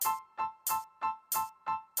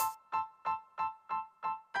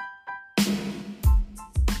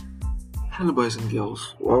Hello, boys and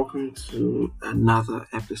girls. Welcome to another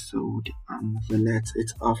episode on the Let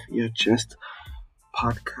It Off Your Chest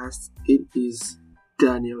podcast. It is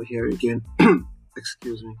Daniel here again.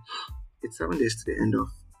 Excuse me. It's 7 days to the end of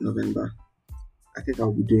November. I think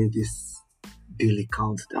I'll be doing this daily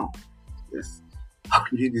countdown. Yes, I'll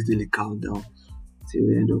be doing this daily countdown till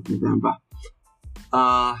the end of November.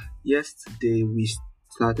 Yesterday we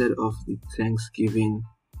started off the Thanksgiving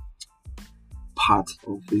part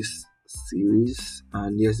of this series,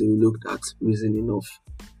 and yesterday we looked at reasoning of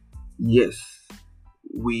yes,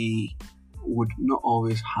 we would not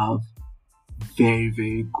always have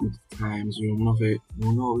very good times. We will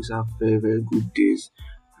not always have very good days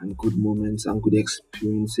and good moments and good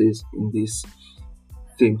experiences in this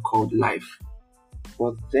thing called life.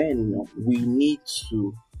 But then we need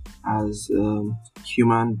to, as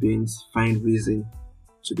human beings, find reason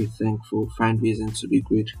to be thankful, find reason to be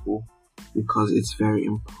grateful, because it's very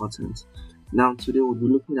important. Now, today we'll be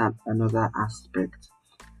looking at another aspect,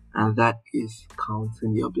 and that is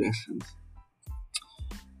counting your blessings.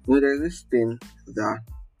 There's this thing that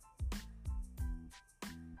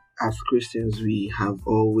as Christians we have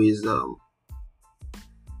always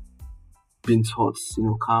been taught,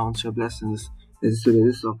 count your blessings. There's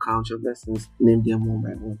this of count your blessings, name them one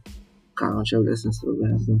by one. Count your blessings,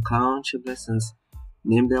 count your blessings,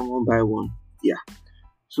 name them one by one. Yeah.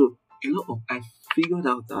 So I figured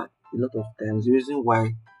out that a lot of times the reason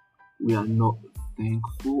why we are not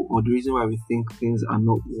thankful, or the reason why we think things are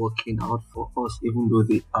not working out for us even though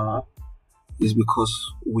they are, is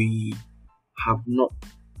because we have not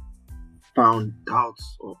found out,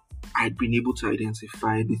 or I'd been able to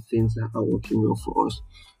identify the things that are working well for us.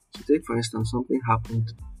 So take for instance, something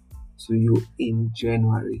happened to you in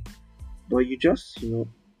January, but you just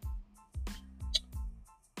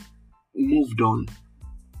moved on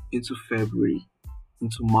into February,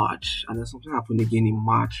 into March, and then something happened again in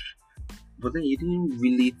March, but then you didn't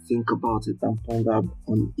really think about it and ponder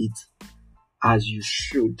on it as you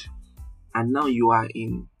should, and now you are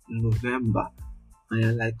in November and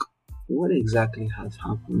you're like, what exactly has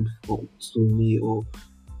happened to me, or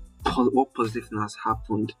what positive thing has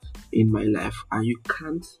happened in my life? And you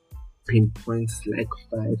can't pinpoint like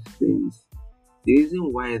 5 things. The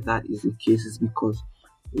reason why that is the case is because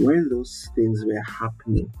when those things were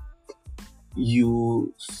happening,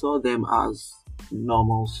 you saw them as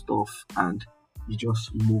normal stuff and you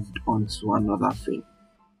just moved on to another thing.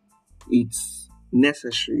 It's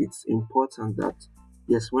necessary, it's important that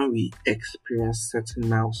yes, when we experience certain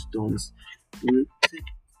milestones, we take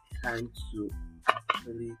time to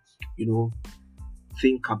actually,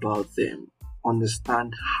 think about them,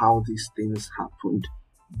 understand how these things happened,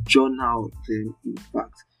 journal them in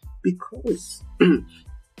fact, because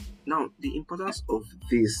now the importance of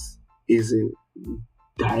this is in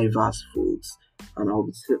diverse folds, and I'll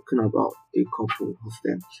be talking about a couple of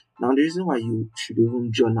them. Now, the reason why you should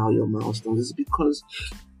even journal your milestones is because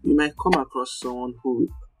you might come across someone who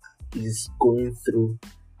is going through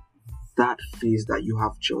that phase that you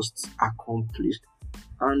have just accomplished,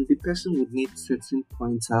 and the person would need certain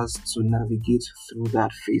pointers to navigate through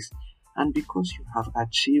that phase. And because you have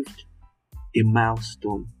achieved a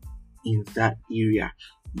milestone in that area,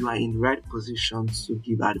 you are in the right position to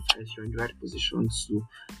give advice, you're in the right position to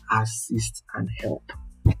assist and help.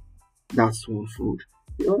 That's one fold.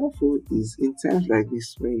 The other fold is in times like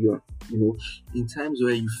this, when you're, in times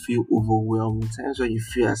where you feel overwhelmed, in times where you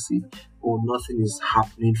feel as if, nothing is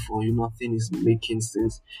happening for you, nothing is making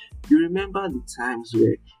sense. You remember the times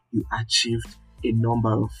where you achieved a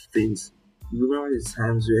number of things. You remember the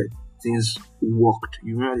times where things worked.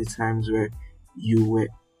 You remember the times where you were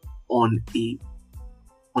on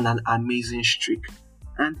an amazing streak,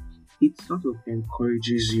 and it sort of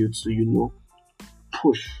encourages you to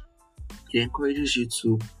push. It encourages you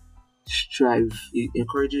to strive. It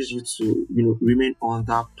encourages you to remain on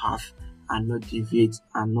that path and not deviate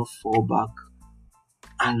and not fall back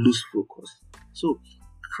and lose focus. So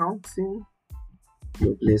counting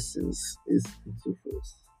your blessings is in two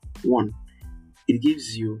folds. One, it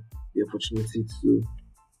gives you the opportunity to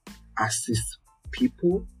assist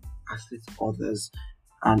people, assist others.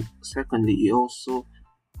 And secondly, it also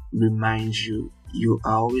reminds you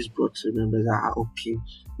are always brought to remember that okay,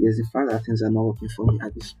 yes, the fact that things are not working for me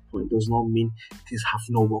at this point does not mean things have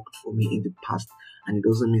not worked for me in the past, and it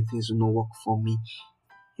doesn't mean things will not work for me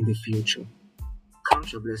in the future.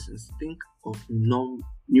 Count your blessings. Think of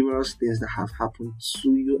numerous things that have happened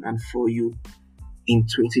to you and for you in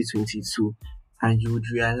 2022, and you would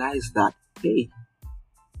realize that hey,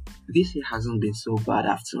 this year hasn't been so bad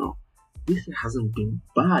after all. This year hasn't been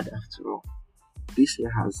bad after all. this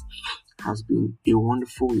year has been a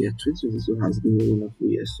wonderful year. 2022 has been a wonderful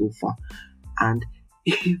year so far. And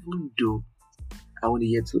even though I want the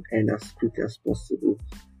year to end as quickly as possible,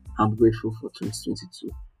 I'm grateful for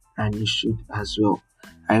 2022, and you should as well.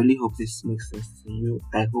 I really hope this makes sense to you.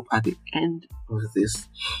 I hope at the end of this,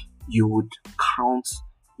 you would count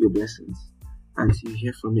your blessings. Until you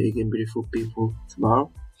hear from me again, beautiful people,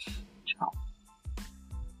 tomorrow. Ciao.